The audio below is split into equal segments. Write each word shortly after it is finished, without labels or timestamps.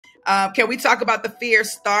Can we talk about the fear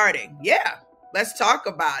starting? Yeah, let's talk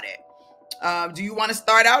about it. Do you want to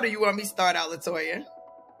start out or you want me to start out, Latoya?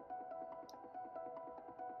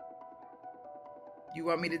 You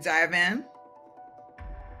want me to dive in?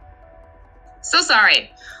 So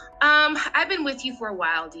sorry. I've been with you for a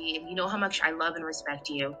while, Dee, and you know how much I love and respect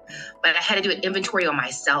you, but I had to do an inventory on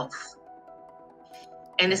myself.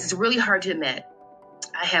 And this is really hard to admit.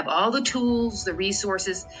 I have all the tools, the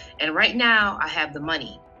resources, and right now I have the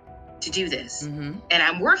money to do this. Mm-hmm. And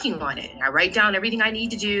I'm working on it. I write down everything I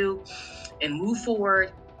need to do and move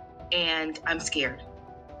forward, and I'm scared.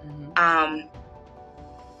 Mm-hmm.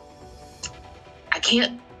 I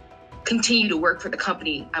can't continue to work for the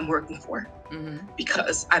company I'm working for. Mm-hmm.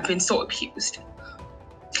 Because I've been so abused.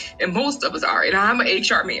 And most of us are. And I'm an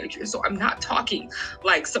HR manager, so I'm not talking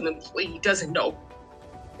like some employee doesn't know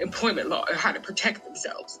employment law or how to protect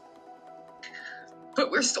themselves.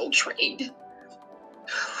 But we're so trained.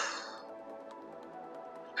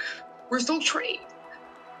 We're so trained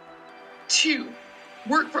to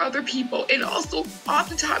work for other people and also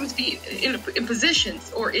oftentimes be in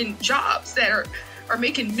positions or in jobs that are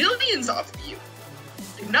making millions off of you.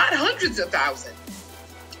 Not hundreds of thousands.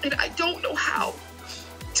 And I don't know how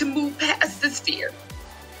to move past this fear.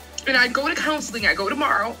 And I go to counseling, I go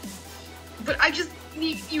tomorrow, but I just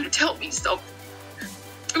need you to tell me something.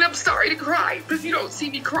 And I'm sorry to cry, because you don't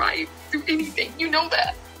see me cry through anything. You know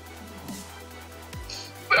that.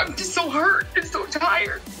 But I'm just so hurt and so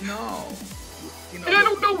tired. No. And I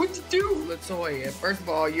don't know what to do. Latoya, first of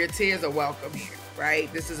all, your tears are welcome here.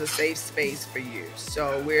 Right? This is a safe space for you.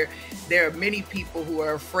 So there are many people who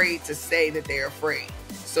are afraid to say that they're afraid.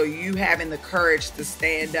 So you having the courage to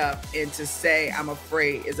stand up and to say, I'm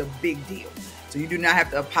afraid, is a big deal. So you do not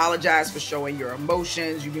have to apologize for showing your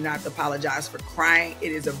emotions. You do not have to apologize for crying.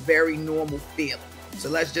 It is a very normal feeling. So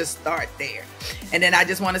let's just start there. And then I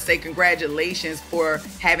just want to say congratulations for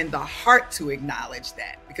having the heart to acknowledge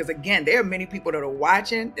that. Because again, there are many people that are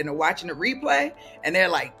watching the replay and they're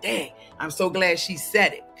like, dang, I'm so glad she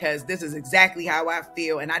said it, because this is exactly how I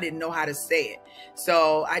feel and I didn't know how to say it.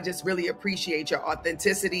 So I just really appreciate your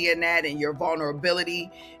authenticity in that and your vulnerability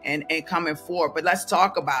and coming forward. But let's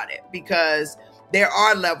talk about it, because there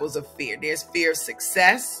are levels of fear. There's fear of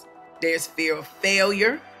success. There's fear of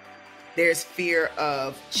failure. There's fear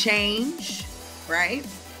of change, right?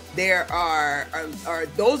 There are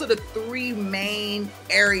those are the three main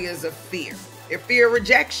areas of fear. There's fear of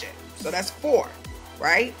rejection. So that's 4,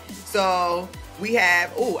 right? So we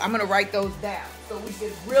have, I'm going to write those down so we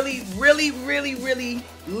can really, really, really, really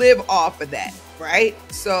live off of that, right?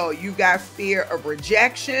 So you got fear of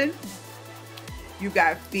rejection. You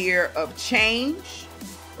got fear of change,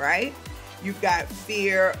 right? You've got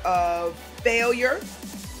fear of failure.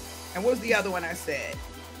 And what was the other one I said?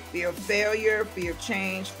 Fear of failure, fear of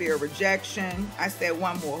change, fear of rejection. I said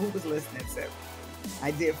one more. Who was listening to?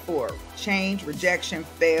 I did 4. Change, rejection,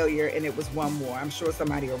 failure, and it was one more. I'm sure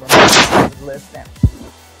somebody will remember who was listening.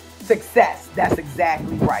 Success. That's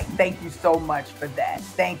exactly right. Thank you so much for that.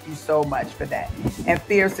 Thank you so much for that. And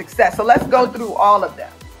fear of success. So let's go through all of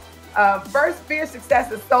them. First, fear of success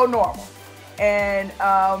is so normal. And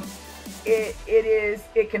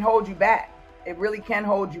it can hold you back. It really can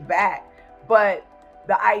hold you back. But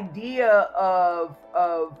the idea of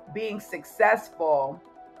being successful,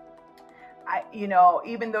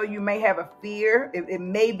 even though you may have a fear, it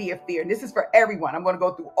may be a fear. And this is for everyone. I'm going to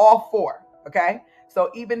go through all 4. Okay.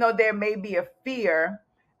 So even though there may be a fear,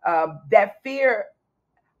 that fear,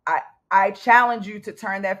 I challenge you to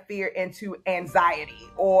turn that fear into anxiety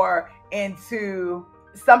or into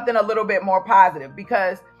something a little bit more positive,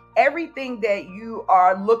 because everything that you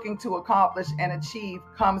are looking to accomplish and achieve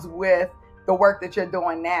comes with the work that you're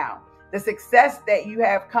doing now. The success that you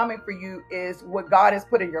have coming for you is what God has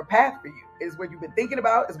put in your path for you. Is what you've been thinking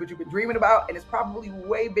about, is what you've been dreaming about, and it's probably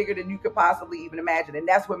way bigger than you could possibly even imagine. And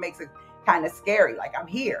that's what makes it kind of scary. Like, I'm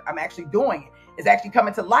here. I'm actually doing it. It's actually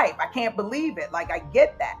coming to life. I can't believe it. Like, I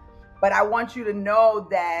get that. But I want you to know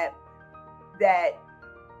that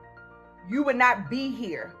you would not be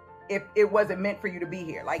here if it wasn't meant for you to be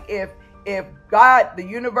here. Like, if God, the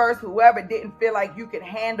universe, whoever didn't feel like you could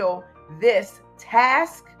handle this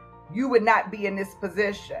task, you would not be in this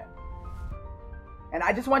position. And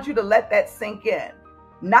I just want you to let that sink in.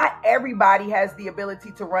 Not everybody has the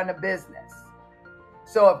ability to run a business.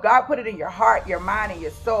 So if God put it in your heart, your mind, and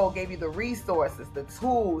your soul, gave you the resources, the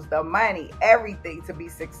tools, the money, everything to be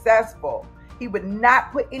successful, He would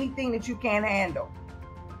not put anything that you can't handle.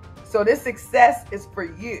 So this success is for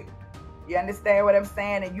you. You understand what I'm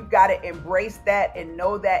saying? And you got to embrace that and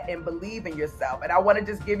know that and believe in yourself. And I want to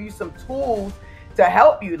just give you some tools to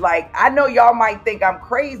help you. Like, I know y'all might think I'm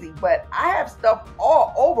crazy, but I have stuff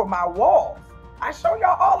all over my walls. I show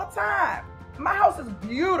y'all all the time. My house is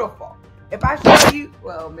beautiful. If I show you,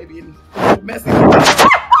 well, maybe it's messy.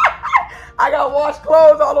 I got washed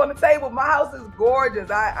clothes all on the table. My house is gorgeous.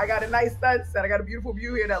 I got a nice sunset. I got a beautiful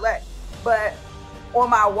view here in LA. But on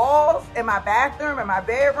my walls, in my bathroom, in my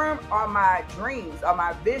bedroom, are my dreams, are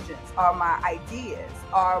my visions, are my ideas,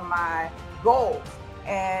 are my goals.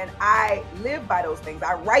 And I live by those things.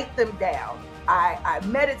 I write them down. I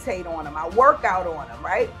meditate on them. I work out on them,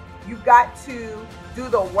 right? You've got to do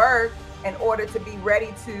the work in order to be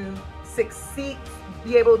ready to succeed,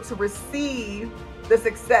 be able to receive the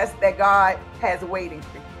success that God has waiting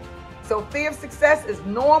for you. So fear of success is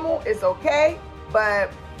normal. It's okay.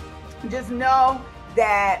 But just know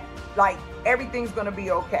that, like, everything's going to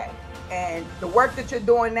be okay. And the work that you're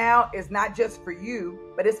doing now is not just for you,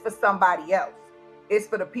 but it's for somebody else. It's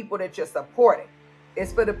for the people that you're supporting.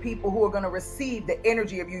 It's for the people who are going to receive the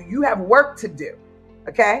energy of you. You have work to do.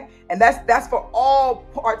 Okay? And that's for all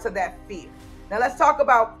parts of that fear. Now let's talk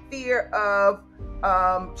about fear of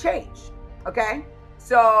change. Okay?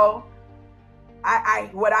 So I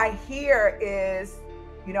what I hear is,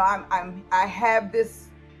 you know, I have this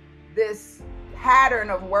pattern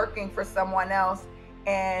of working for someone else,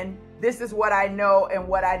 and this is what I know and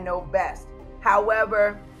what I know best.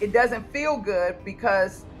 However, it doesn't feel good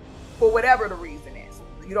because, for whatever the reason is,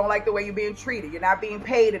 you don't like the way you're being treated, you're not being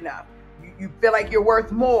paid enough, you feel like you're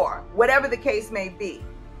worth more, whatever the case may be.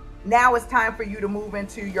 Now it's time for you to move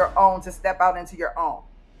into your own, to step out into your own.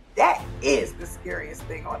 That is the scariest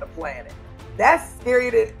thing on the planet. That's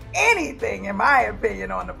scarier than anything, in my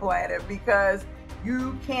opinion, on the planet, because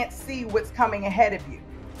you can't see what's coming ahead of you.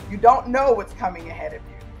 You don't know what's coming ahead of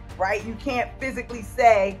you, right? You can't physically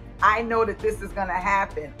say, I know that this is going to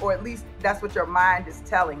happen, or at least that's what your mind is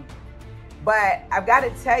telling you. But I've got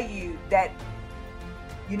to tell you that,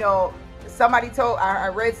 you know, I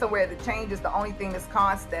read somewhere that change is the only thing that's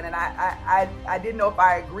constant, and I didn't know if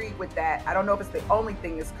I agreed with that. I don't know if it's the only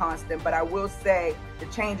thing that's constant, but I will say the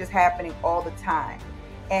change is happening all the time.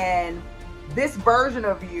 And this version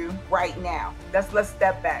of you right now, let's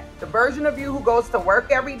step back. The version of you who goes to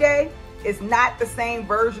work every day is not the same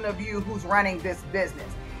version of you who's running this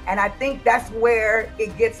business. And I think that's where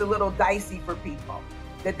it gets a little dicey for people,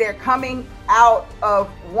 that they're coming out of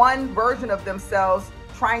one version of themselves,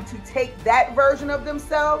 trying to take that version of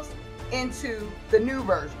themselves into the new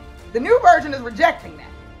version. The new version is rejecting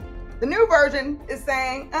that. The new version is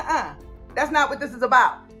saying, that's not what this is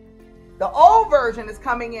about. The old version is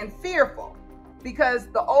coming in fearful, because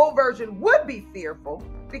the old version would be fearful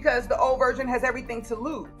because the old version has everything to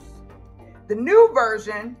lose. The new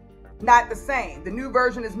version, not the same. The new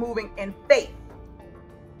version is moving in faith,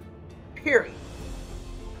 period.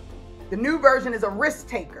 The new version is a risk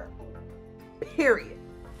taker, period.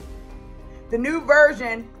 The new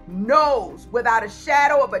version knows without a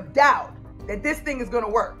shadow of a doubt that this thing is going to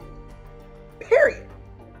work, period.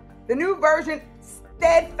 The new version,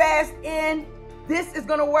 steadfast in, this is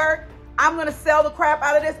going to work. I'm going to sell the crap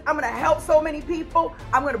out of this. I'm going to help so many people.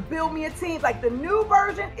 I'm going to build me a team. Like, the new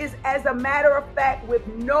version is, as a matter of fact, with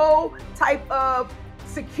no type of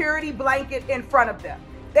security blanket in front of them.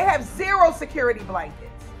 They have zero security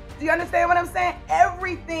blankets. Do you understand what I'm saying?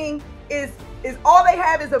 Everything is all they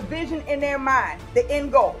have is a vision in their mind, the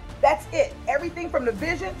end goal. That's it. Everything from the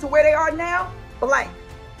vision to where they are now, blank.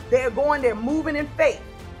 They're moving in faith.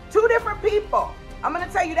 Two different people. I'm going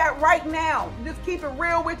to tell you that right now. Just keep it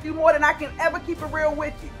real with you more than I can ever keep it real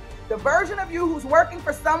with you. The version of you who's working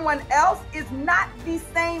for someone else is not the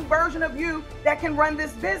same version of you that can run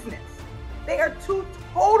this business. They are two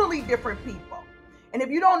totally different people. And if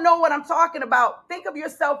you don't know what I'm talking about, think of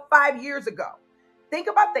yourself 5 years ago. Think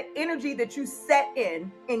about the energy that you set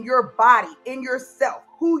in your body, in yourself,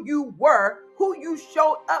 who you were, who you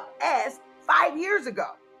showed up as 5 years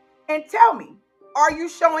ago. And tell me, are you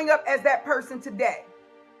showing up as that person today?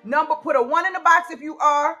 Put a 1 in the box if you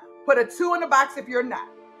are, put a 2 in the box if you're not.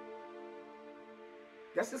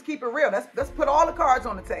 Let's just keep it real. Let's put all the cards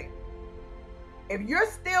on the table. If you're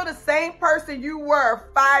still the same person you were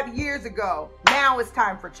 5 years ago, now it's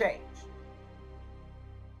time for change.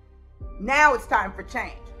 Now it's time for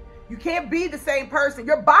change. You can't be the same person.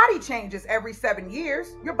 Your body changes every 7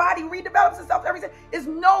 years. Your body redevelops itself every 7 years. There's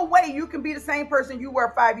no way you can be the same person you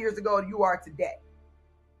were 5 years ago as you are today.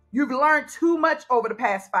 You've learned too much over the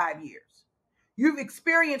past 5 years. You've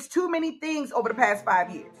experienced too many things over the past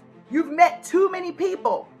 5 years. You've met too many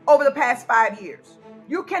people over the past 5 years.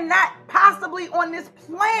 You cannot possibly on this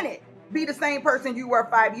planet be the same person you were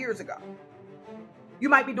 5 years ago. You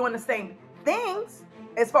might be doing the same things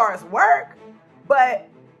as far as work, But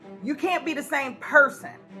you can't be the same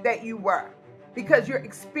person that you were because you're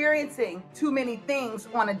experiencing too many things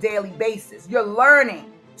on a daily basis. You're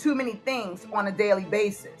learning too many things on a daily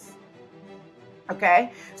basis.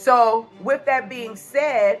 Okay? So with that being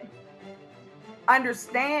said,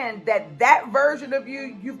 understand that that version of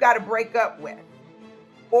you, you've got to break up with.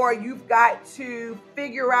 Or you've got to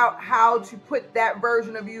figure out how to put that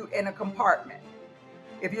version of you in a compartment.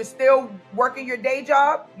 If you're still working your day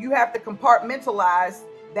job, you have to compartmentalize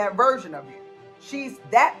that version of you. She's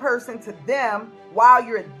that person to them while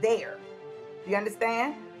you're there. Do you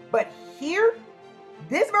understand? But here,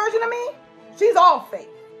 this version of me, she's all faith.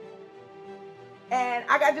 And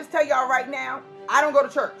I gotta just tell y'all right now, I don't go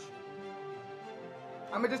to church.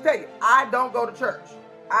 I'm gonna just tell you, I don't go to church.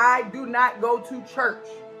 I do not go to church.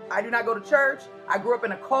 I do not go to church. I grew up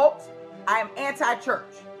in a cult. I am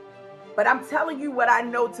anti-church. But I'm telling you what I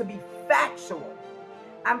know to be factual.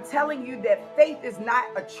 I'm telling you that faith is not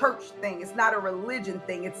a church thing. It's not a religion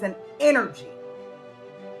thing. It's an energy.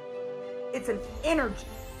 It's an energy.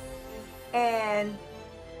 And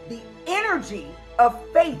the energy of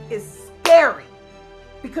faith is scary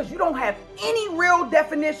because you don't have any real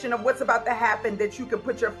definition of what's about to happen that you can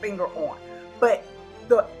put your finger on. But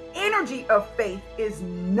the energy of faith is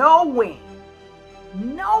knowing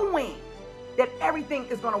that everything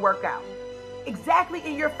is going to work out exactly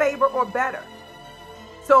in your favor or better.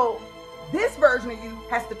 So this version of you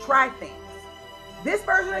has to try things. This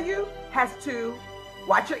version of you has to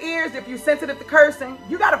watch your ears. If you're sensitive to cursing,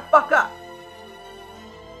 you got to fuck up.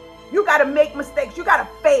 You got to make mistakes. You got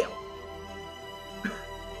to fail.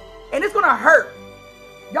 And it's going to hurt.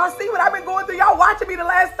 Y'all see what I've been going through? Y'all watching me the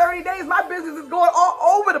last 30 days. My business is going all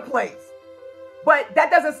over the place. But that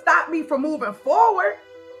doesn't stop me from moving forward.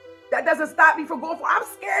 That doesn't stop me from going forward. I'm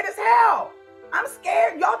scared as hell. I'm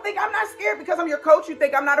scared. Y'all think I'm not scared because I'm your coach? You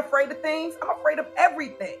think I'm not afraid of things? I'm afraid of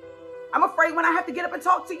everything. I'm afraid when I have to get up and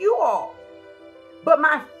talk to you all. But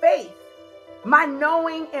my faith, my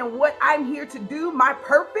knowing and what I'm here to do, my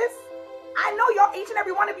purpose, I know y'all, each and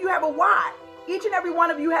every one of you have a why. Each and every one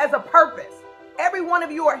of you has a purpose. Every one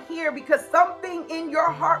of you are here because something in your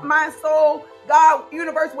heart, mind, soul, God,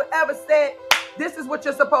 universe, whatever said, this is what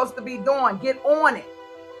you're supposed to be doing. Get on it.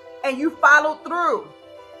 And you follow through.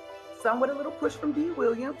 Some with a little push from D.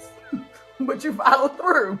 Williams, but you follow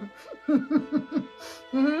through.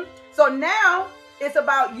 So now it's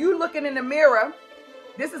about you looking in the mirror.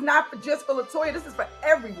 This is not just for LaToya. This is for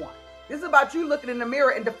everyone. This is about you looking in the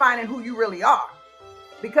mirror and defining who you really are.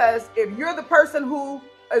 Because if you're the person who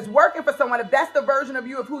is working for someone, if that's the version of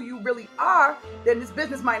you of who you really are, then this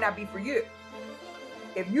business might not be for you.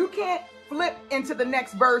 If you can't flip into the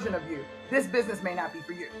next version of you, this business may not be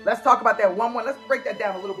for you. Let's talk about that one. Let's break that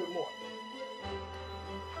down a little bit more.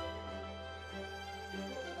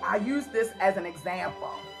 I use this as an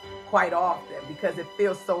example quite often because it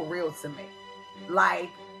feels so real to me. Like,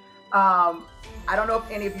 I don't know if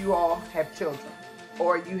any of you all have children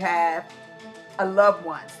or you have a loved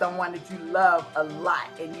one, someone that you love a lot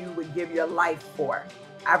and you would give your life for.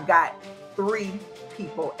 I've got 3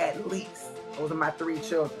 people at least. Those are my 3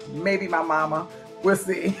 children. Maybe my mama. We'll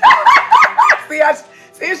see.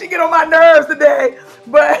 see she get on my nerves today.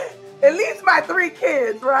 But at least my 3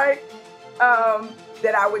 kids, right?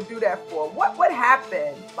 That I would do that for. What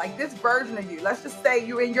happened? Like this version of you. Let's just say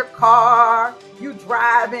you're in your car, you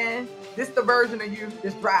driving. This the version of you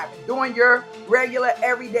that's driving, doing your regular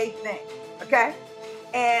everyday thing. Okay?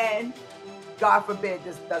 And God forbid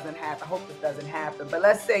this doesn't happen. I hope this doesn't happen. But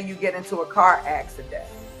let's say you get into a car accident.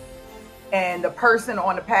 And the person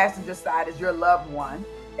on the passenger side is your loved one,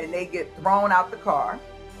 and they get thrown out the car.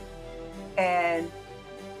 And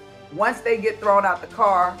once they get thrown out the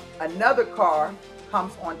car, another car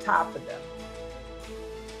comes on top of them.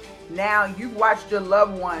 Now you've watched your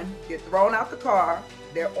loved one get thrown out the car,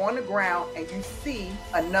 they're on the ground, and you see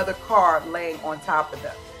another car laying on top of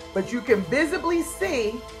them. But you can visibly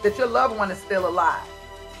see that your loved one is still alive.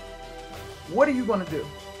 What are you going to do?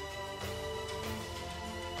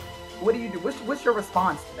 What do you do? What's your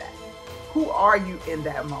response to that? Who are you in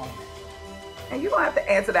that moment? And you don't have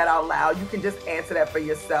to answer that out loud. You can just answer that for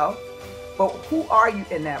yourself. But who are you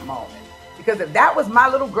in that moment? Because if that was my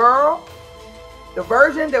little girl, the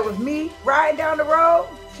version that was me riding down the road,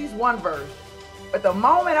 she's one version. But the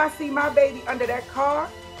moment I see my baby under that car,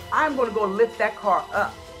 I'm going to go lift that car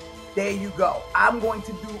up. There you go. I'm going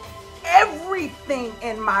to do everything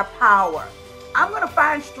in my power. I'm going to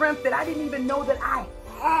find strength that I didn't even know that I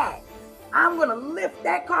had. I'm going to lift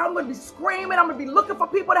that car. I'm going to be screaming. I'm going to be looking for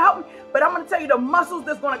people to help me. But I'm going to tell you, the muscles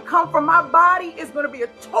that's going to come from my body is going to be a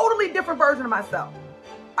totally different version of myself.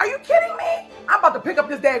 Are you kidding me? I'm about to pick up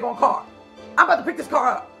this daggone car. I'm about to pick this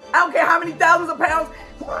car up. I don't care how many thousands of pounds.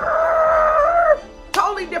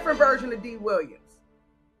 Totally different version of D. Williams.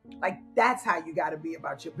 Like, that's how you got to be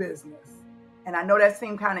about your business. And I know that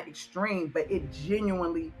seemed kind of extreme, but it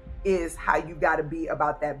genuinely is how you got to be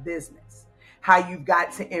about that business. How you've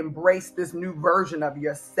got to embrace this new version of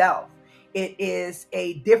yourself. It is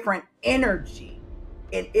a different energy.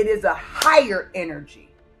 It is a higher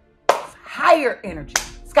energy. It's higher energy.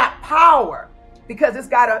 It's got power because it's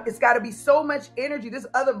got to be so much energy. This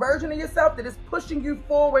other version of yourself that is pushing you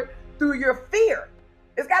forward through your fear.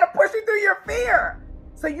 It's got to push you through your fear.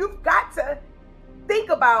 So you've got to think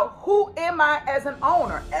about, who am I as an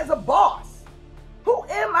owner, as a boss? Who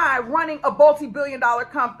am I running a multi-billion-dollar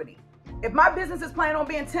company? If my business is planning on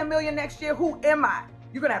being 10 million next year, who am I?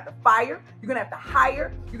 You're going to have to fire. You're going to have to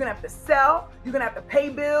hire. You're going to have to sell. You're going to have to pay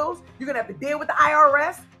bills. You're going to have to deal with the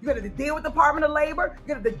IRS. You're going to have to deal with the Department of Labor.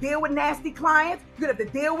 You're going to have to deal with nasty clients. You're going to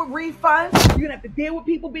have to deal with refunds. You're going to have to deal with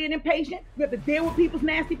people being impatient. You're going to have to deal with people's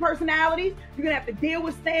nasty personalities. You're going to have to deal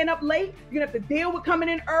with staying up late. You're going to have to deal with coming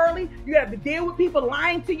in early. You're going to have to deal with people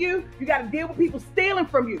lying to you. You got to deal with people stealing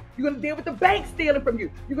from you. You're going to deal with the bank stealing from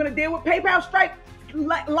you. You're going to deal with PayPal Stripe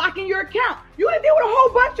locking your account. You're going to deal with a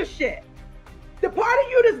whole bunch of shit. The part of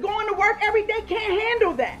you that's going to work every day can't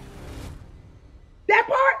handle that. That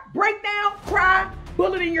part, break down, cry,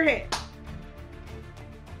 bullet in your head.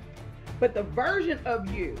 But the version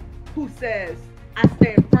of you who says, I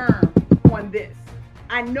stand firm on this.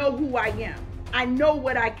 I know who I am. I know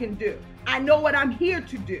what I can do. I know what I'm here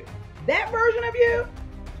to do. That version of you,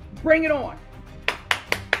 bring it on.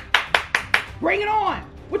 Bring it on.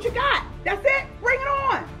 What you got? That's it. Bring it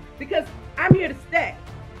on. Because I'm here to stay.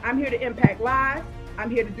 I'm here to impact lives. I'm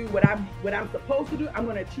here to do what I'm supposed to do. I'm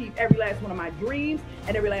going to achieve every last one of my dreams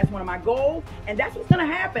and every last one of my goals. And that's what's going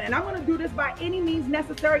to happen. And I'm going to do this by any means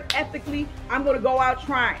necessary. Ethically, I'm going to go out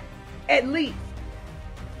trying. At least.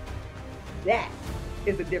 That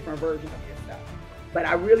is a different version of yourself. But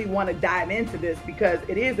I really want to dive into this because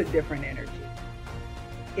it is a different energy.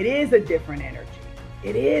 It is a different energy.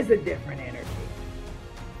 It is a different energy.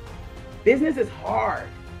 Business is hard.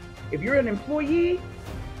 If you're an employee,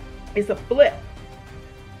 it's a flip.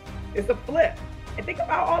 It's a flip. And think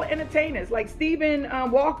about all the entertainers like Stephen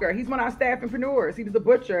Walker. He's one of our staff entrepreneurs. He was a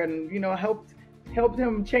butcher and, helped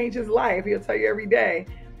him change his life. He'll tell you every day.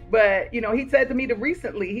 But, he said to me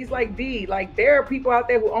recently, he's like, D, like there are people out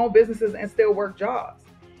there who own businesses and still work jobs.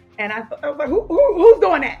 And I was like, who's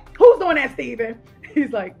doing that? Who's doing that, Stephen?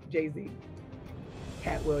 He's like, Jay-Z,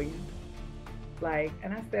 Cat Williams.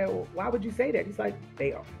 And I said, well, why would you say that? He's like,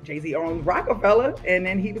 Jay-Z owns Rockefeller, and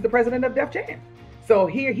then he was the president of Def Jam. So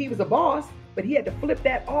here he was a boss, but he had to flip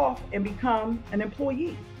that off and become an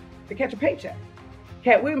employee to catch a paycheck.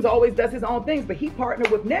 Cat Williams always does his own things, but he partnered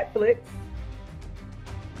with Netflix,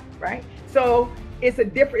 right? So it's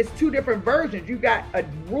two different versions. You got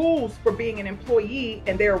rules for being an employee,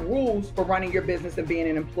 and there are rules for running your business and being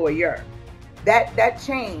an employer. That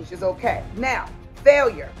change is okay. Now,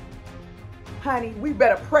 failure. Honey, we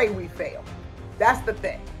better pray we fail. That's the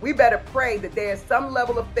thing. We better pray that there's some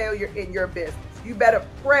level of failure in your business. You better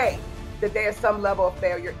pray that there's some level of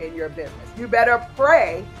failure in your business. You better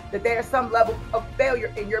pray that there's some level of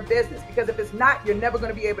failure in your business. Because if it's not, you're never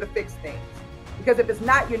going to be able to fix things. Because if it's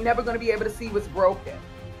not, you're never going to be able to see what's broken.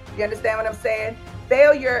 You understand what I'm saying?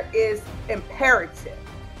 Failure is imperative.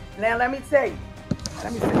 Now, let me tell you.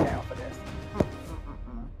 Let me sit down for this.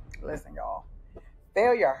 Listen, y'all.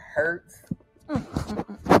 Failure hurts.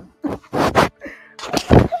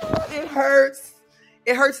 It hurts.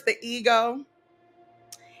 It hurts the ego.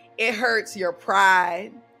 It hurts your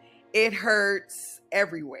pride. It hurts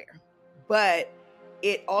everywhere. But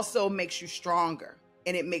it also makes you stronger,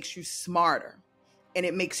 and it makes you smarter, and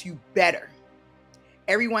it makes you better.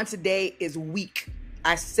 Everyone today is weak.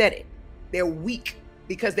 I said it. They're weak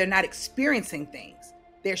because they're not experiencing things.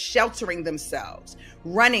 They're sheltering themselves,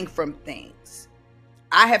 running from things.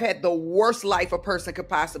 I have had the worst life a person could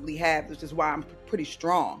possibly have, which is why I'm pretty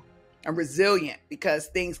strong. I'm resilient because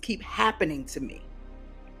things keep happening to me.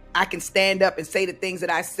 I can stand up and say the things that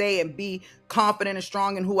I say and be confident and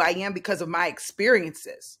strong in who I am because of my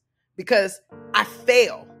experiences. Because I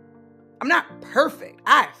fail. I'm not perfect.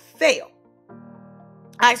 I fail.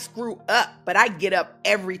 I screw up, but I get up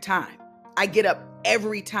every time. I get up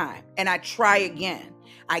every time and I try again.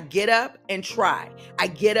 I get up and try. I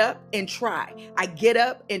get up and try. I get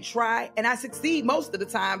up and try. And I succeed most of the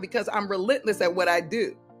time because I'm relentless at what I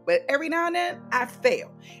do. But every now and then I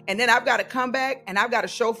fail. And then I've got to come back and I've got to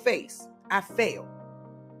show face. I failed.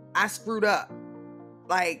 I screwed up.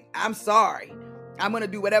 I'm sorry. I'm going to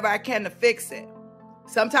do whatever I can to fix it.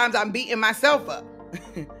 Sometimes I'm beating myself up.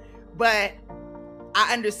 But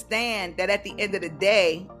I understand that at the end of the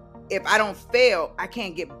day, if I don't fail, I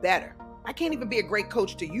can't get better. I can't even be a great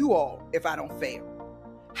coach to you all if I don't fail.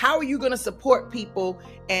 How are you going to support people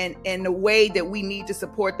in the way that we need to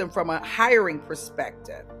support them from a hiring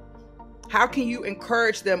perspective? How can you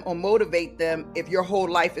encourage them or motivate them if your whole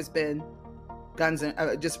life has been guns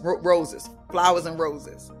and just roses, flowers and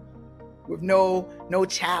roses, with no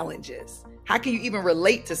challenges? How can you even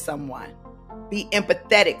relate to someone? Be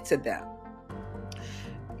empathetic to them.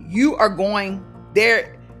 You are going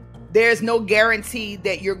there. There's no guarantee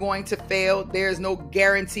that you're going to fail. There's no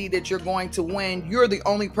guarantee that you're going to win. You're the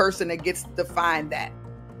only person that gets to find that.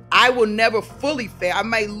 I will never fully fail. I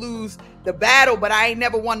may lose the battle, but I ain't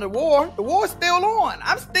never won the war. The war's still on.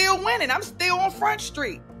 I'm still winning. I'm still on Front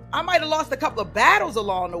Street. I might have lost a couple of battles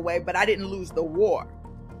along the way, but I didn't lose the war.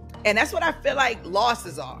 And that's what I feel like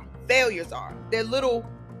losses are, failures are. They're little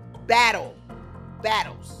battles,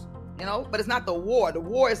 but it's not the war. The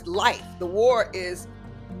war is life. The war is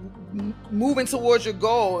moving towards your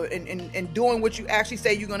goal and doing what you actually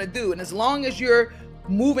say you're going to do. And as long as you're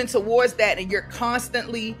moving towards that and you're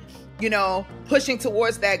constantly, pushing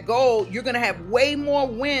towards that goal, you're going to have way more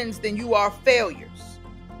wins than you are failures.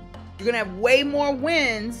 You're going to have way more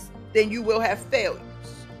wins than you will have failures.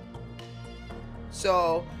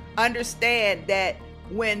 So understand that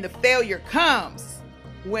when the failure comes,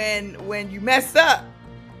 when you mess up,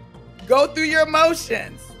 go through your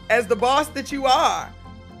emotions as the boss that you are.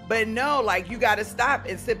 But no, you got to stop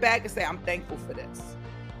and sit back and say, I'm thankful for this.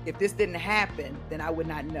 If this didn't happen, then I would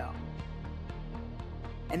not know.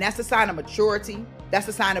 And that's a sign of maturity. That's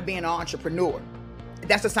a sign of being an entrepreneur.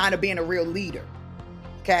 That's a sign of being a real leader.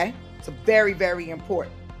 Okay? It's very, very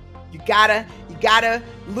important. You gotta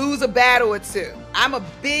lose a battle or two. I'm a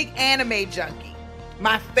big anime junkie.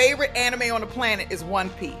 My favorite anime on the planet is One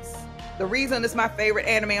Piece. The reason it's my favorite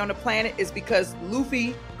anime on the planet is because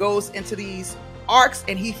Luffy goes into these arcs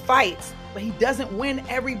and he fights, but he doesn't win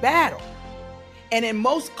every battle. And in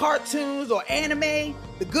most cartoons or anime,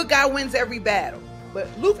 the good guy wins every battle. But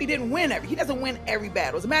Luffy he doesn't win every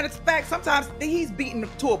battle. As a matter of fact, sometimes he's beaten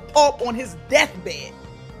to a pulp on his deathbed.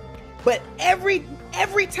 But every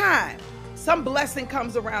time, some blessing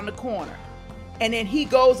comes around the corner. And then he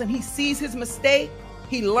goes and he sees his mistake.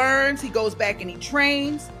 He learns, he goes back and he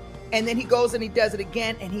trains. And then he goes and he does it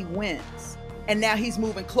again and he wins. And now he's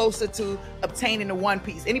moving closer to obtaining the One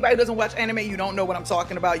Piece. Anybody who doesn't watch anime, you don't know what I'm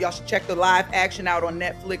talking about. Y'all should check the live action out on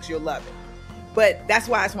Netflix. You'll love it. But that's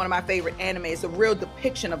why it's one of my favorite anime. It's a real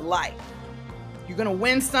depiction of life. You're going to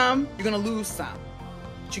win some, you're going to lose some.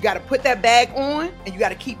 But you got to put that bag on and you got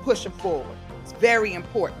to keep pushing forward. It's very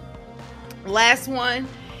important. Last one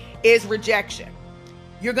is rejection.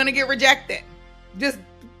 You're going to get rejected. You're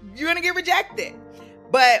going to get rejected.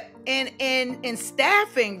 But in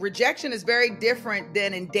staffing, rejection is very different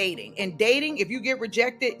than in dating. In dating, if you get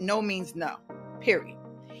rejected, no means no, period.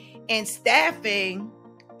 In staffing,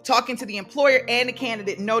 talking to the employer and the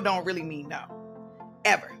candidate, no don't really mean no.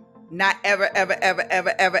 Ever. Not ever, ever, ever,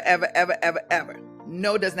 ever, ever, ever, ever, ever, ever.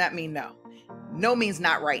 No does not mean no. No means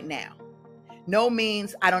not right now. No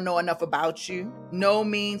means I don't know enough about you. No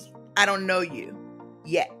means I don't know you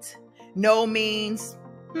yet. No means,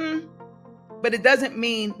 but it doesn't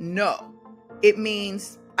mean no. It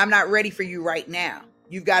means I'm not ready for you right now.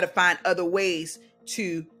 You've got to find other ways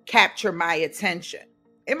to capture my attention.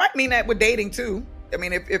 It might mean that with dating too. I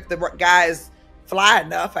mean, if the guy is fly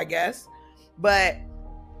enough, I guess. But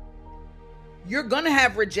you're going to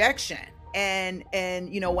have rejection. And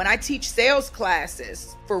when I teach sales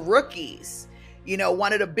classes for rookies,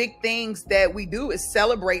 one of the big things that we do is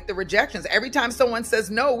celebrate the rejections. Every time someone says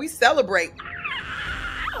no, we celebrate.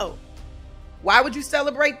 Wow. Why would you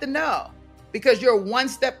celebrate the no? Because you're one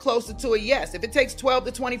step closer to a yes. If it takes 12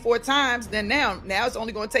 to 24 times, then now it's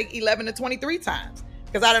only going to take 11 to 23 times.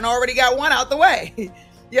 Because I done already got one out the way.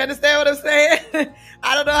 You understand what I'm saying?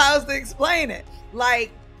 I don't know how else to explain it.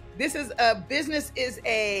 This is a business it's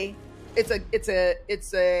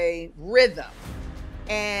a rhythm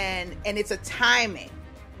and it's a timing.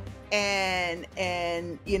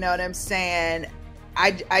 And you know what I'm saying?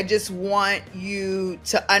 I just want you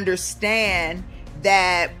to understand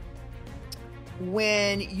that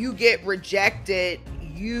when you get rejected,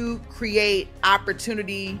 you create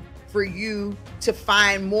opportunity for you to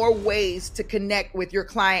find more ways to connect with your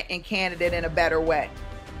client and candidate in a better way.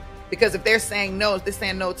 Because if they're saying no, they're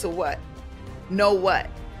saying no to what? No what?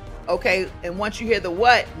 Okay, and once you hear the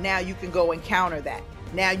what, now you can go and counter that.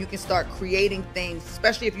 Now you can start creating things,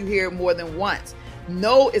 especially if you hear it more than once.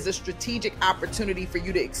 No is a strategic opportunity for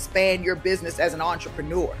you to expand your business as an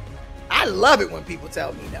entrepreneur. I love it when people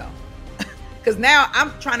tell me no. Because now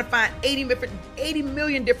I'm trying to find 80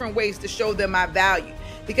 million different ways to show them my value.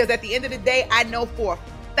 Because at the end of the day, I know for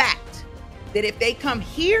a fact that if they come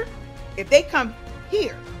here to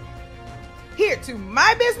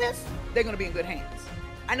my business, they're going to be in good hands.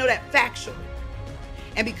 I know that factually.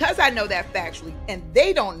 And because I know that factually, and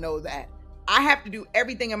they don't know that, I have to do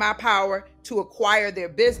everything in my power to acquire their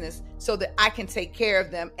business so that I can take care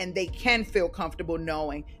of them and they can feel comfortable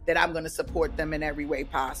knowing that I'm going to support them in every way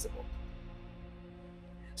possible.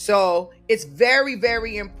 So it's very,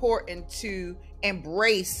 very important to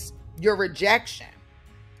embrace your rejection,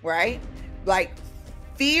 right? Like,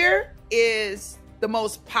 fear is the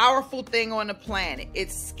most powerful thing on the planet.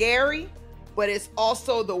 It's scary, but it's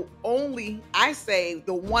also the only, I say,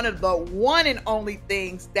 the one and only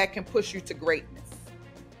things that can push you to greatness.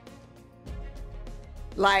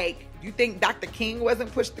 Like, you think Dr. King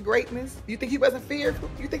wasn't pushed to greatness? You think he wasn't feared?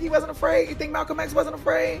 You think he wasn't afraid? You think Malcolm X wasn't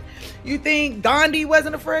afraid? You think Gandhi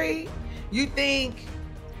wasn't afraid? You think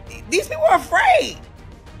these people were afraid?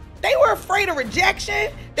 They were afraid of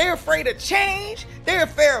rejection. They were afraid of change. They were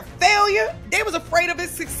afraid of failure. They was afraid of it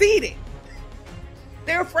succeeding.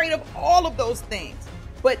 They're afraid of all of those things.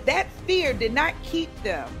 But that fear did not keep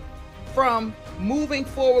them from moving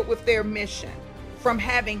forward with their mission, from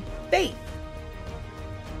having faith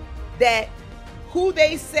that who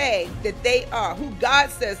they say that they are, who God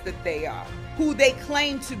says that they are, who they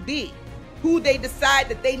claim to be, who they decide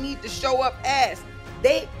that they need to show up as,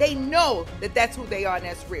 they know that that's who they are and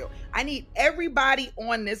that's real. I need everybody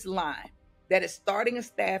on this line that is starting a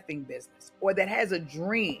staffing business or that has a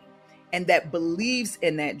dream and that believes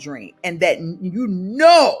in that dream and that you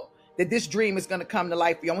know that this dream is going to come to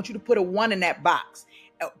life for you. I want you to put a 1 in that box.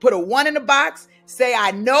 Put a 1 in the box. Say, I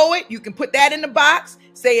know it. You can put that in the box.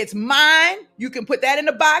 Say, it's mine. You can put that in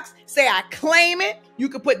the box. Say, I claim it. You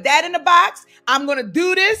can put that in the box. I'm going to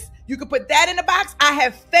do this. You can put that in the box. I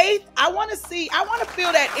have faith. I want to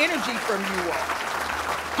feel that energy from you all.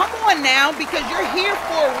 Come on now, because you're here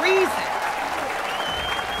for a reason.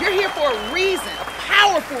 You're here for a reason, a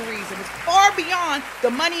powerful reason. It's far beyond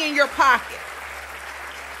the money in your pocket.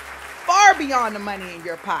 Far beyond the money in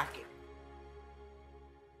your pocket.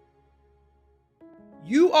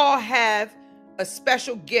 You all have a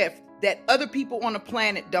special gift that other people on the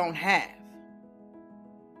planet don't have.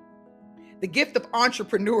 The gift of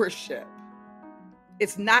entrepreneurship.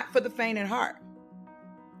 It's not for the faint at heart.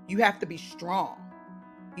 You have to be strong.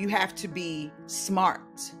 You have to be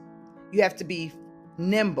smart. You have to be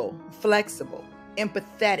nimble, flexible,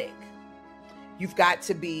 empathetic. You've got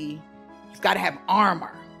to have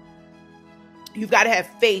armor. You've got to have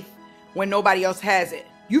faith when nobody else has it.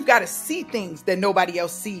 You've got to see things that nobody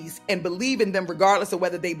else sees and believe in them regardless of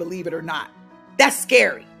whether they believe it or not. That's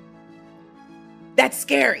scary. That's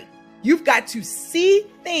scary. You've got to see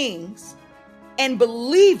things and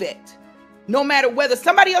believe it no matter whether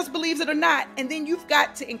somebody else believes it or not. And then you've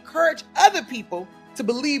got to encourage other people to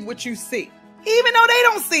believe what you see, even though they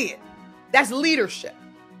don't see it. That's leadership.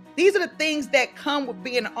 These are the things that come with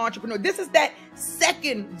being an entrepreneur. This is that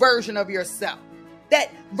second version of yourself. That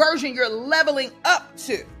version you're leveling up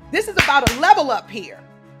to. This is about a level up here.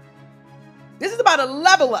 This is about a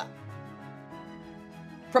level up.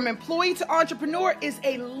 From employee to entrepreneur is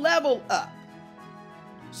a level up.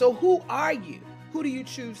 So who are you? Who do you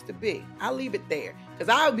choose to be? I'll leave it there because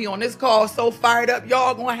I'll be on this call so fired up.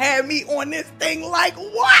 Y'all gonna have me on this thing like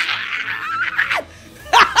what?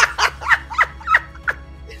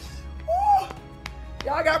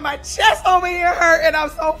 Y'all got my chest over here hurt and I'm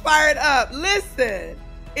so fired up. Listen,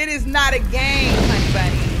 it is not a game, honey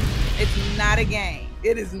bunny. It's not a game.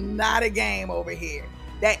 It is not a game over here.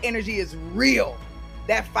 That energy is real.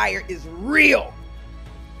 That fire is real.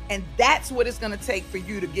 And that's what it's going to take for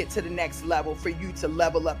you to get to the next level, for you to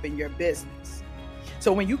level up in your business.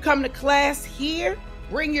 So when you come to class here,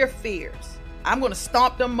 bring your fears. I'm going to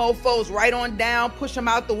stomp them mofos right on down, push them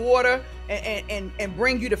out the water, and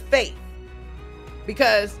bring you to faith.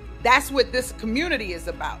 Because that's what this community is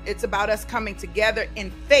about. It's about us coming together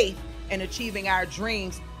in faith and achieving our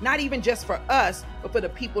dreams, not even just for us, but for the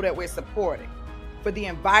people that we're supporting, for the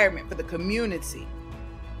environment, for the community,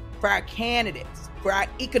 for our candidates, for our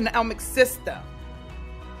economic system.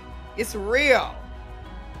 It's real.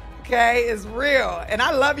 Okay, it's real. And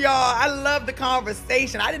I love y'all. I love the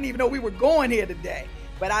conversation. I didn't even know we were going here today.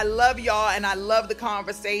 But I love y'all and I love the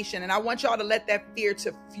conversation. And I want y'all to let that fear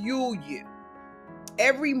to fuel you.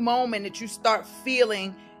 Every moment that you start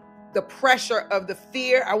feeling the pressure of the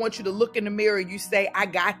fear, I want you to look in the mirror and you say, I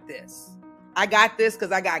got this. I got this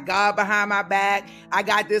because I got God behind my back. I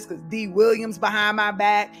got this because D. Williams behind my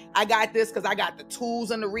back. I got this because I got the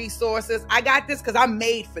tools and the resources. I got this because I'm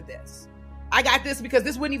made for this. I got this because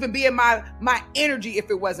this wouldn't even be in my energy if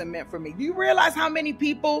it wasn't meant for me. Do you realize how many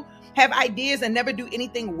people have ideas and never do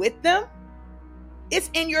anything with them? It's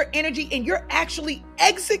in your energy and you're actually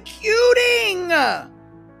executing.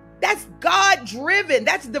 That's God driven.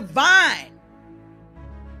 That's divine.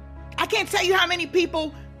 I can't tell you how many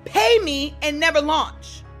people pay me and never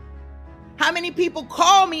launch. How many people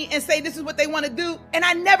call me and say this is what they want to do, and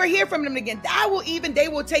I never hear from them again. They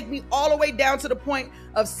will take me all the way down to the point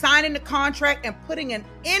of signing the contract and putting an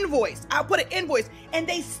invoice. I'll put an invoice, and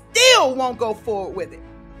they still won't go forward with it.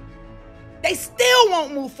 They still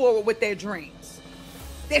won't move forward with their dreams.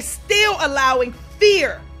 They're still allowing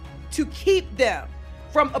fear to keep them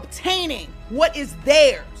from obtaining what is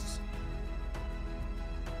theirs,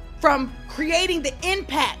 from creating the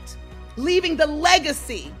impact, leaving the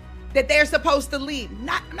legacy that they're supposed to leave. I'm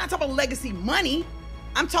not talking about legacy money.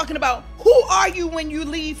 I'm talking about who are you when you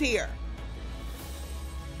leave here?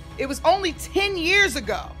 It was only 10 years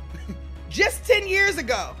ago, just 10 years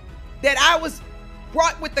ago, that I was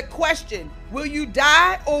brought with the question, will you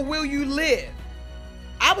die or will you live?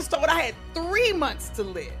 I was told I had 3 months to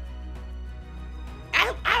live.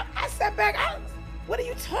 I sat back, what are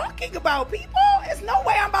you talking about, people? There's no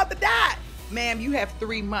way I'm about to die. Ma'am, you have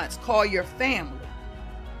 3 months. Call your family.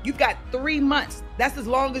 You've got 3 months. That's as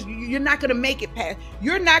long as you're not going to make it past.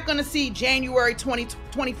 You're not going to see January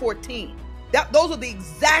 2014. Those are the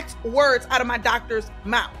exact words out of my doctor's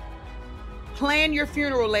mouth. Plan your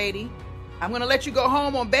funeral, lady. I'm going to let you go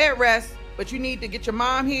home on bed rest, but you need to get your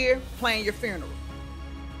mom here, plan your funeral.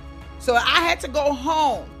 So I had to go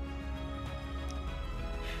home.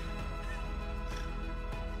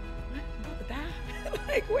 What? I'm about to die?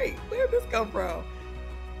 Like, wait, where did this come from?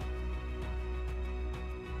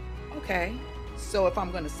 Okay, so if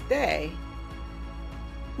I'm going to stay,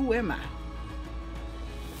 who am I?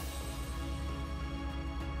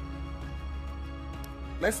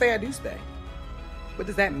 Let's say I do stay. What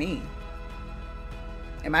does that mean?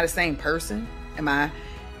 Am I the same person? When I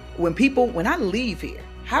leave here,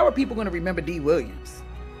 how are people going to remember D. Williams?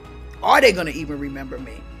 Are they going to even remember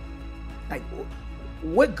me? Like,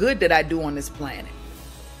 what good did I do on this planet?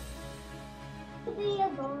 Be a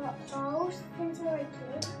boss since you were a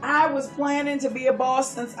kid? I was planning to be a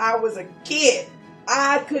boss since I was a kid.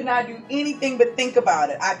 I could not do anything but think about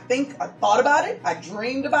it. I thought about it. I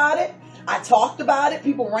dreamed about it. I talked about it.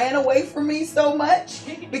 People ran away from me so much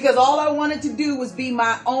because all I wanted to do was be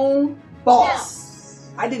my own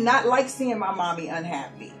boss. I did not like seeing my mommy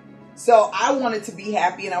unhappy. So I wanted to be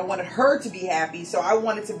happy and I wanted her to be happy. So I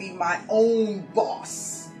wanted to be my own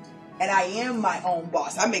boss. And I am my own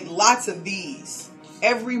boss. I make lots of these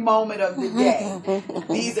every moment of the day.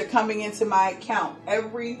 These are coming into my account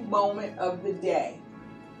every moment of the day.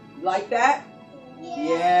 Like that?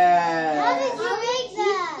 Yeah. How did you make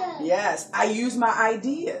that? Yes, I use my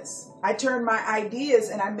ideas. I turn my ideas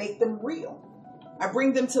and I make them real. I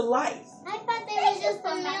bring them to life. I thought they were just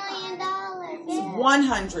 $1 million.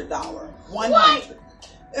 It's $100. 100.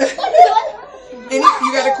 You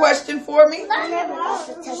got a question for me? I never got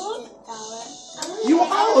to touch $1. You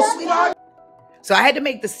almost, sweetheart. So I had to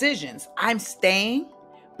make decisions. I'm staying,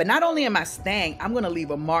 but not only am I staying, I'm going to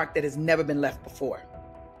leave a mark that has never been left before.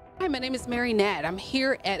 Hi, my name is Mary Nat. I'm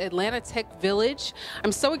here at Atlanta Tech Village.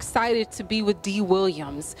 I'm so excited to be with Dee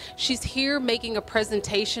Williams. She's here making a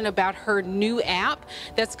presentation about her new app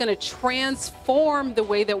that's going to transform the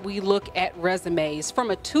way that we look at resumes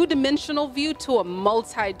from a two-dimensional view to a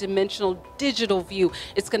multi-dimensional digital view.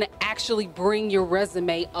 It's going to actually bring your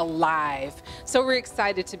resume alive. So we're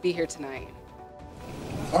excited to be here tonight.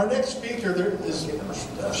 Our next speaker,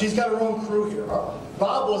 she's got her own crew here.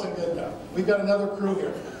 Bob wasn't good enough. We've got another crew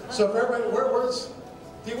here. So if everybody, where's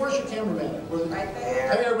your cameraman? Right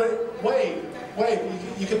there. Hey, everybody, wave.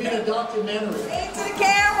 You could be an adopted mannery. Wave to the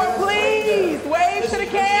camera, please. Wave to the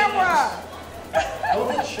camera.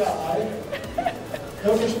 Don't get shy.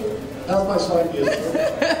 That's my side view.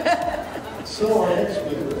 So our next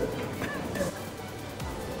speaker.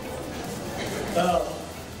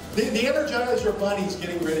 The Energizer Bunny's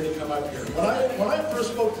getting ready to come up here. When I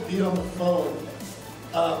first spoke to Dee on the phone,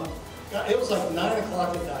 it was like 9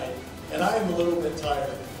 o'clock at night, and I am a little bit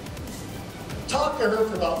tired. Talked to her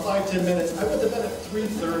for about 5-10 minutes. I went to bed at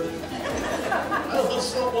 3:30. I was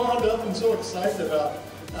so wound up and so excited about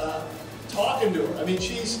talking to her. I mean,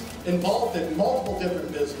 she's involved in multiple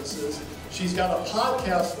different businesses. She's got a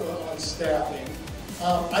podcast on staffing.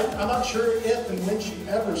 I'm not sure if and when she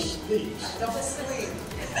ever sleeps. Don't sleep.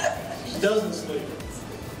 She doesn't sleep.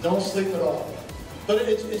 Don't sleep at all. But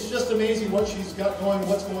it's just amazing what she's got going,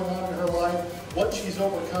 what's going on in her life, what she's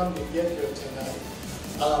overcome to get here tonight.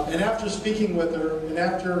 And after speaking with her, and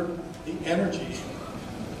after the energy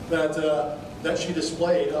that she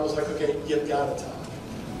displayed, I was like, okay, you've got to talk.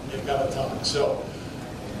 You've got to talk. So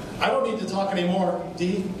I don't need to talk anymore.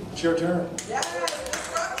 Dee, it's your turn. Yes, let's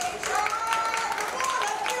rock it, John. Come on,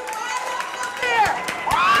 let's get right up here.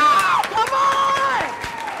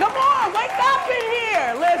 Come on, wake up in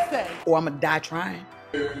here. Listen. Or I'm going to die trying.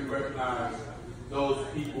 We recognize those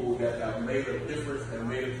people that have made a difference and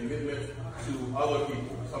made a commitment to other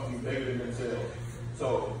people, something bigger than themselves.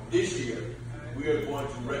 So this year, we are going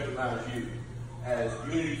to recognize you as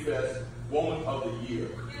Unity Fest Woman of the Year.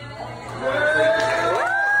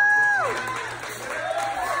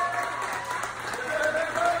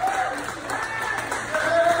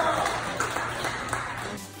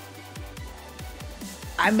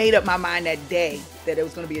 I made up my mind that day that it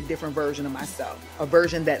was going to be a different version of myself, a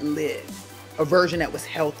version that lived, a version that was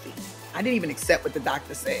healthy. I didn't even accept what the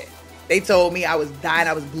doctor said. They told me I was dying,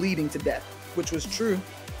 I was bleeding to death, which was true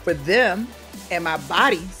for them, and my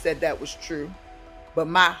body said that was true. But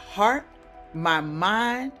my heart, my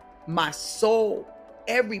mind, my soul,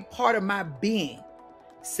 every part of my being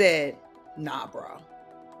said, nah, bro,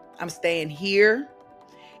 I'm staying here.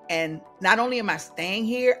 And not only am I staying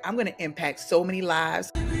here, I'm going to impact so many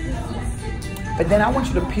lives. But then I want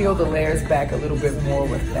you to peel the layers back a little bit more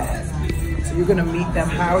with that. So you're going to meet them.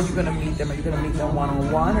 How are you going to meet them? Are you going to meet them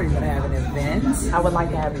one-on-one? Or are you going to have an event? I would like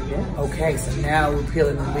to have an event. Okay, so now we're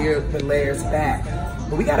peeling the layers back.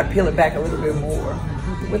 But we got to peel it back a little bit more.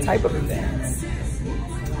 What type of events?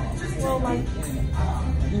 Well, like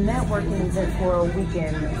networking events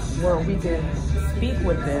where we can speak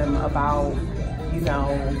with them about, you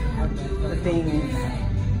know, the things,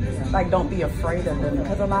 like don't be afraid of them,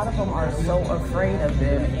 because a lot of them are so afraid of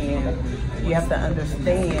them, and you have to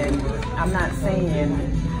understand, I'm not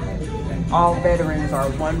saying all veterans are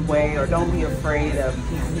one way, or don't be afraid of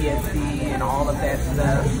PTSD and all of that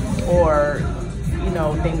stuff, or, you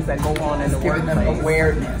know, things that go on in the workplace. Giving them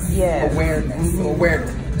awareness. Yes.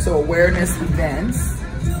 Awareness. So awareness events,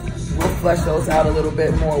 we'll flesh those out a little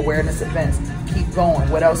bit more. Awareness events. Keep going.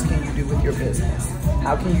 What else can you do with your business?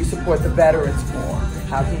 How can you support the veterans more?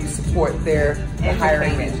 How can you support their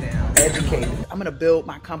hiring? Educated. I'm going to build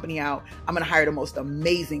my company out. I'm going to hire the most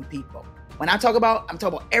amazing people. When I'm talking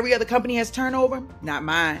about every other company has turnover, not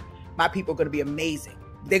mine. My people are going to be amazing.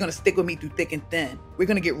 They're going to stick with me through thick and thin. We're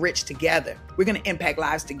going to get rich together. We're going to impact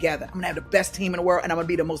lives together. I'm going to have the best team in the world, and I'm going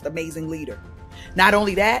to be the most amazing leader. Not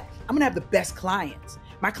only that, I'm going to have the best clients.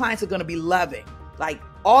 My clients are going to be loving. Like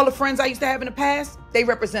all the friends I used to have in the past, they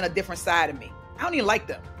represent a different side of me. I don't even like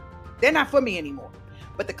them. They're not for me anymore.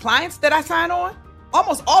 But the clients that I sign on,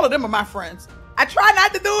 almost all of them are my friends. I try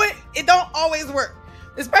not to do it. It don't always work.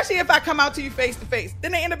 Especially if I come out to you face to face.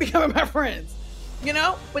 Then they end up becoming my friends. You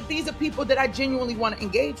know? But these are people that I genuinely want to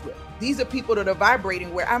engage with. These are people that are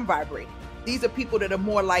vibrating where I'm vibrating. These are people that are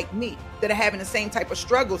more like me, that are having the same type of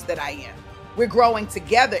struggles that I am. We're growing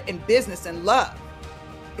together in business and love.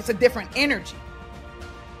 It's a different energy.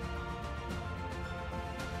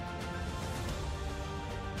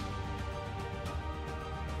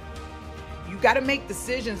 You got to make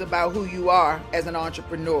decisions about who you are as an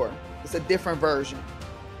entrepreneur. It's a different version.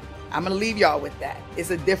 I'm going to leave y'all with that.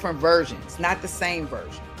 It's a different version. It's not the same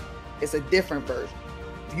version. It's a different version.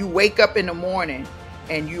 If you wake up in the morning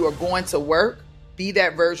and you are going to work, be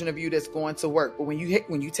that version of you that's going to work. But when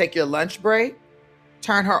you take your lunch break,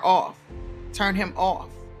 turn her off. Turn him off.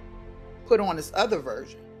 Put on this other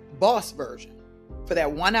version, boss version, for that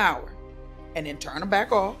 1 hour, and then turn her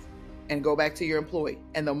back off and go back to your employee.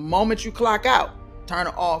 And the moment you clock out, turn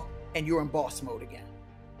her off and you're in boss mode again.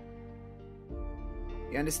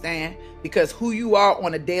 You understand? Because who you are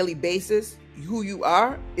on a daily basis, who you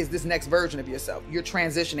are is this next version of yourself. You're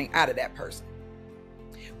transitioning out of that person.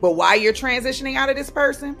 But while you're transitioning out of this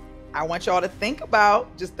person, I want y'all to think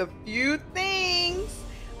about just a few things.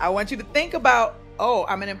 I want you to think about, oh,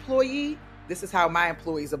 I'm an employee. This is how my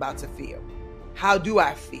employee is about to feel. How do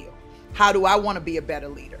I feel? How do I want to be a better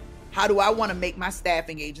leader? How do I want to make my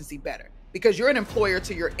staffing agency better? Because you're an employer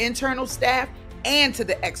to your internal staff and to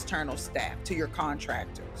the external staff, to your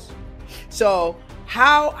contractors. So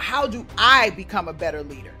how do I become a better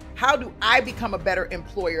leader? How do I become a better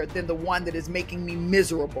employer than the one that is making me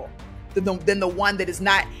miserable? Than the one that is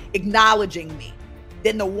not acknowledging me?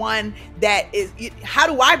 Than the one that is, how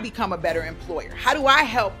do I become a better employer? How do I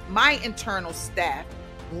help my internal staff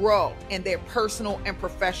grow in their personal and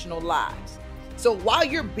professional lives? So while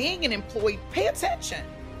you're being an employee, pay attention,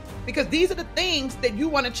 because these are the things that you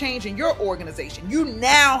want to change in your organization. You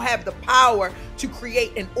now have the power to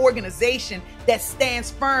create an organization that stands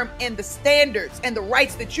firm in the standards and the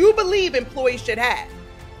rights that you believe employees should have,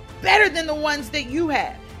 better than the ones that you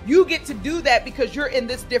have. You get to do that because you're in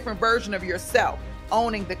this different version of yourself,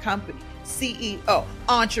 owning the company, CEO,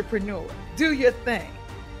 entrepreneur. Do your thing.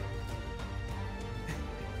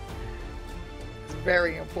 It's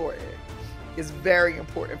very important. It's very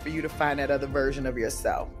important for you to find that other version of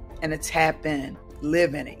yourself and to tap in,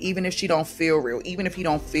 live in it, even if she don't feel real, even if he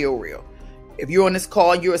don't feel real. If you're on this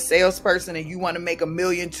call, you're a salesperson and you want to make $1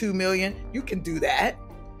 million, $2 million, you can do that.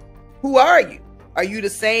 Who are you? Are you the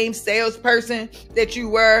same salesperson that you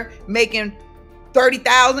were making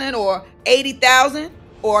 $30,000 or $80,000?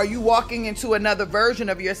 Or are you walking into another version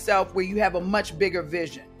of yourself where you have a much bigger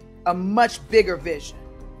vision, a much bigger vision?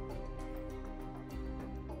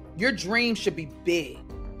 Your dreams should be big.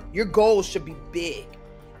 Your goals should be big.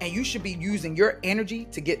 And you should be using your energy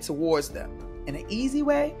to get towards them in an easy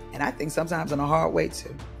way. And I think sometimes in a hard way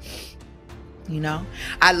too. You know,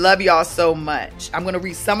 I love y'all so much. I'm going to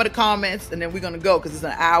read some of the comments and then we're going to go because it's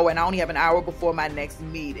an hour and I only have an hour before my next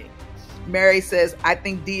meeting. Mary says, I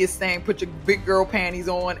think D is saying, put your big girl panties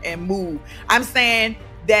on and move. I'm saying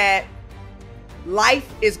that life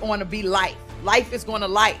is going to be life. Life is going to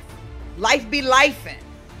life. Life be lifing.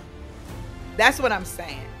 That's what I'm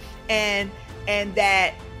saying. And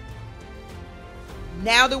that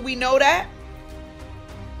now that we know that,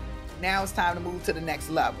 now it's time to move to the next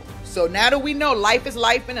level. So now that we know life is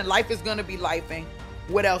lifing and life is going to be lifing,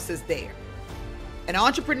 what else is there? An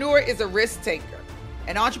entrepreneur is a risk taker.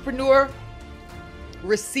 An entrepreneur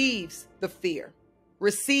receives the fear,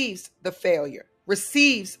 receives the failure,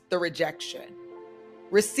 receives the rejection,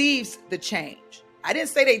 receives the change. I didn't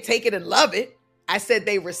say they take it and love it. I said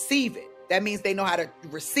they receive it. That means they know how to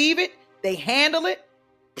receive it. They handle it.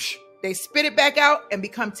 They spit it back out and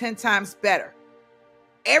become 10 times better.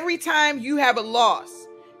 Every time you have a loss,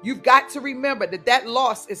 you've got to remember that that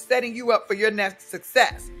loss is setting you up for your next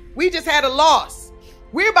success. We just had a loss.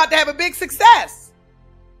 We're about to have a big success.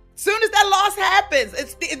 Soon as that loss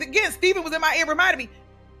happens, again, Stephen was in my ear, reminded me,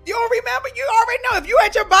 you don't remember? You already know. If you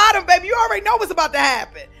at your bottom, baby, you already know what's about to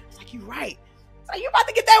happen. It's like, you're right. It's like, you're about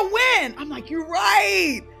to get that win. I'm like, you're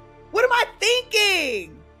right. What am I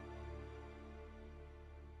thinking?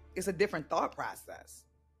 It's a different thought process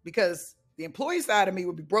because the employee side of me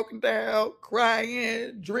would be broken down,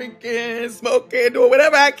 crying, drinking, smoking, doing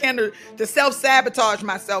whatever I can to self-sabotage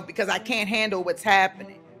myself because I can't handle what's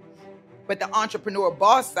happening. But the entrepreneur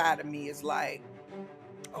boss side of me is like,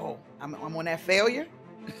 oh, I'm on that failure.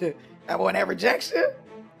 I'm on that rejection.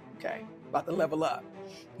 Okay, about to level up.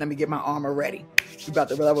 Let me get my armor ready. We're about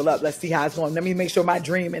to level up. Let's see how it's going. Let me make sure my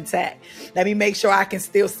dream intact. Let me make sure I can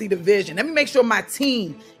still see the vision. Let me make sure my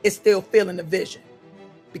team is still feeling the vision.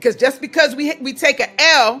 Because just because we take an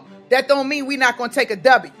L, that don't mean we're not going to take a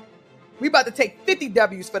W. We about to take 50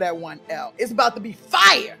 W's for that one L. It's about to be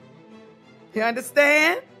fire. You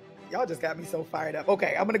understand? Y'all just got me so fired up.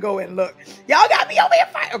 Okay, I'm going to go and look. Y'all got me over here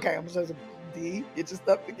fired. Okay, I'm just D, get your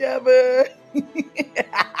stuff together.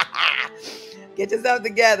 Get yourself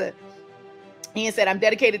together. Ian said, I'm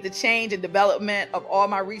dedicated to change and development of all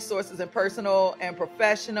my resources in personal and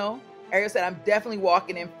professional. Ariel said, I'm definitely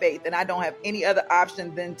walking in faith and I don't have any other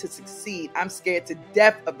option than to succeed. I'm scared to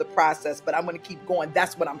death of the process, but I'm going to keep going.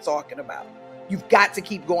 That's what I'm talking about. You've got to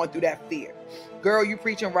keep going through that fear. Girl, you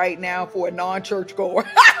preaching right now for a non-church goer.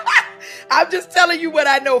 I'm just telling you what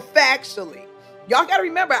I know factually. Y'all got to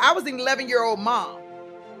remember, I was an 11-year-old mom.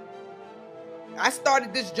 I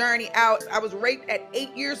started this journey out. I was raped at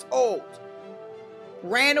 8 years old.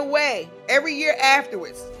 Ran away every year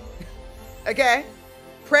afterwards. Okay?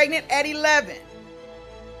 Pregnant at 11.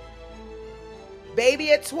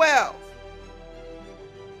 Baby at 12.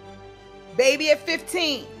 Baby at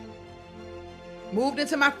 15. Moved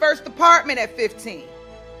into my first apartment at 15.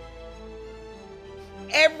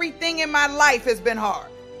 Everything in my life has been hard.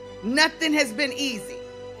 Nothing has been easy.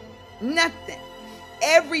 Nothing.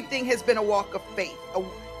 Everything has been a walk of faith.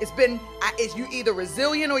 It's you either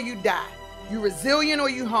resilient or you die. You resilient or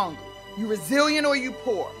you hungry. You resilient or you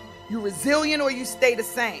poor. You resilient or you stay the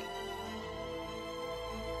same.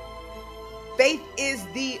 Faith is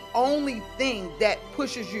the only thing that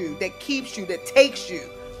pushes you, that keeps you, that takes you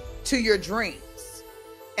to your dreams.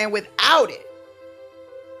 And without it,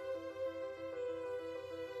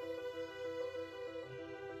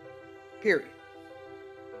 period.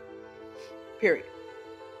 Period.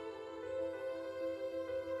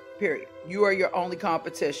 Period. You are your only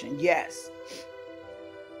competition. Yes.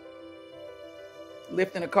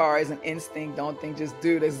 Lifting a car is an instinct. Don't think, just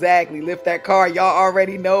do it. Exactly. Lift that car. Y'all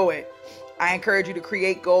already know it. I encourage you to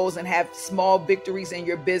create goals and have small victories in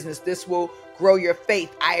your business. This will grow your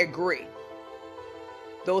faith. I agree.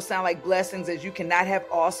 Those sound like blessings, as you cannot have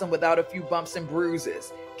awesome without a few bumps and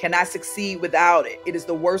bruises. Cannot succeed without it. It is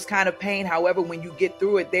the worst kind of pain. However, when you get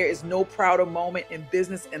through it, there is no prouder moment in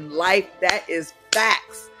business and life. That is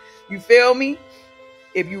facts. You feel me?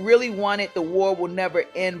 If you really want it, the war will never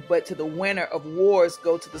end, but to the winner of wars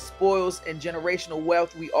go to the spoils and generational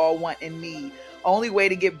wealth we all want and need. Only way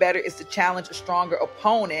to get better is to challenge a stronger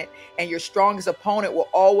opponent, and your strongest opponent will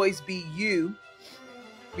always be you,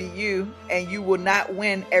 and you will not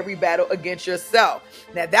win every battle against yourself.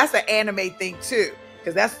 Now that's an anime thing too,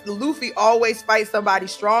 because that's Luffy always fights somebody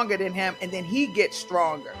stronger than him, and then he gets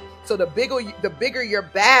stronger. So the bigger your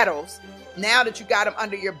battles, now that you got them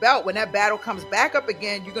under your belt, when that battle comes back up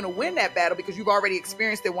again, you're going to win that battle because you've already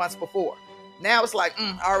experienced it once before. Now it's like,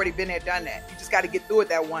 I already been there, done that. You just got to get through it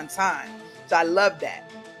that one time. So I love that.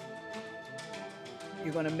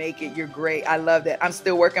 You're going to make it. You're great. I love that. I'm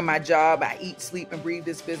still working my job. I eat, sleep, and breathe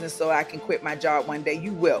this business so I can quit my job one day.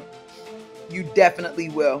 You will. You definitely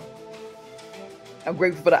will. I'm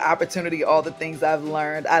grateful for the opportunity, all the things I've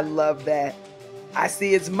learned. I love that. I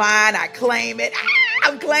see it's mine. I claim it.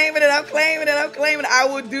 I'm claiming it. I'm claiming it. I'm claiming it. I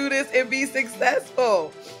will do this and be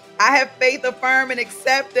successful. I have faith, affirm, and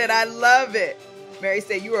accept it. I love it. Mary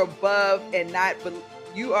said, you are above and not believe.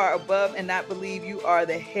 You are above and not believe. You are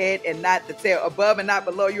the head and not the tail. Above and not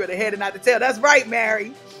below. You are the head and not the tail. That's right,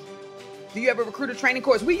 Mary. Do you have a recruiter training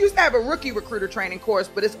course? We used to have a rookie recruiter training course,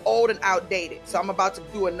 but it's old and outdated. So I'm about to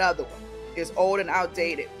do another one. It's old and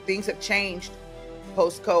outdated. Things have changed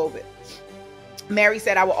post-COVID. Mary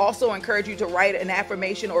said, I will also encourage you to write an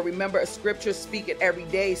affirmation or remember a scripture, speak it every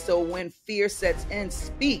day. So when fear sets in,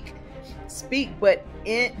 speak, but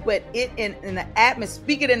in the atmosphere,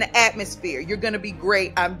 speak it in the atmosphere. You're going to be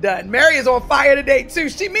great. I'm done. Mary is on fire today too.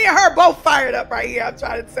 Me and her both fired up right here. I'm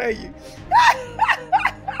trying to tell you.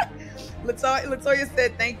 Latoya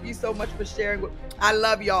said, thank you so much for sharing. I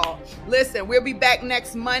love y'all. Listen, we'll be back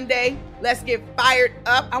next Monday. Let's get fired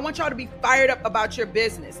up. I want y'all to be fired up about your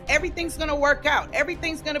business. Everything's going to work out.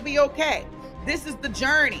 Everything's going to be okay. This is the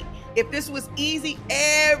journey. If this was easy,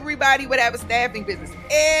 everybody would have a staffing business.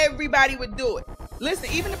 Everybody would do it.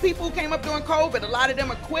 Listen, even the people who came up during COVID, a lot of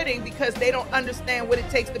them are quitting because they don't understand what it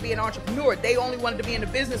takes to be an entrepreneur. They only wanted to be in the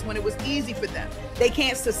business when it was easy for them. They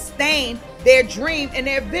can't sustain their dream and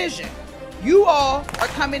their vision. You all are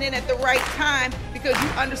coming in at the right time because you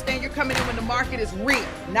understand you're coming in when the market is real,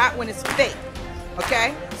 not when it's fake.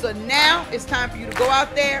 Okay? So now it's time for you to go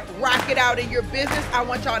out there, rock it out in your business. I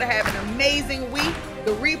want y'all to have an amazing week.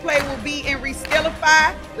 The replay will be in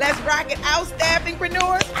Reskillify. Let's rock it out,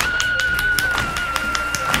 staffingpreneurs.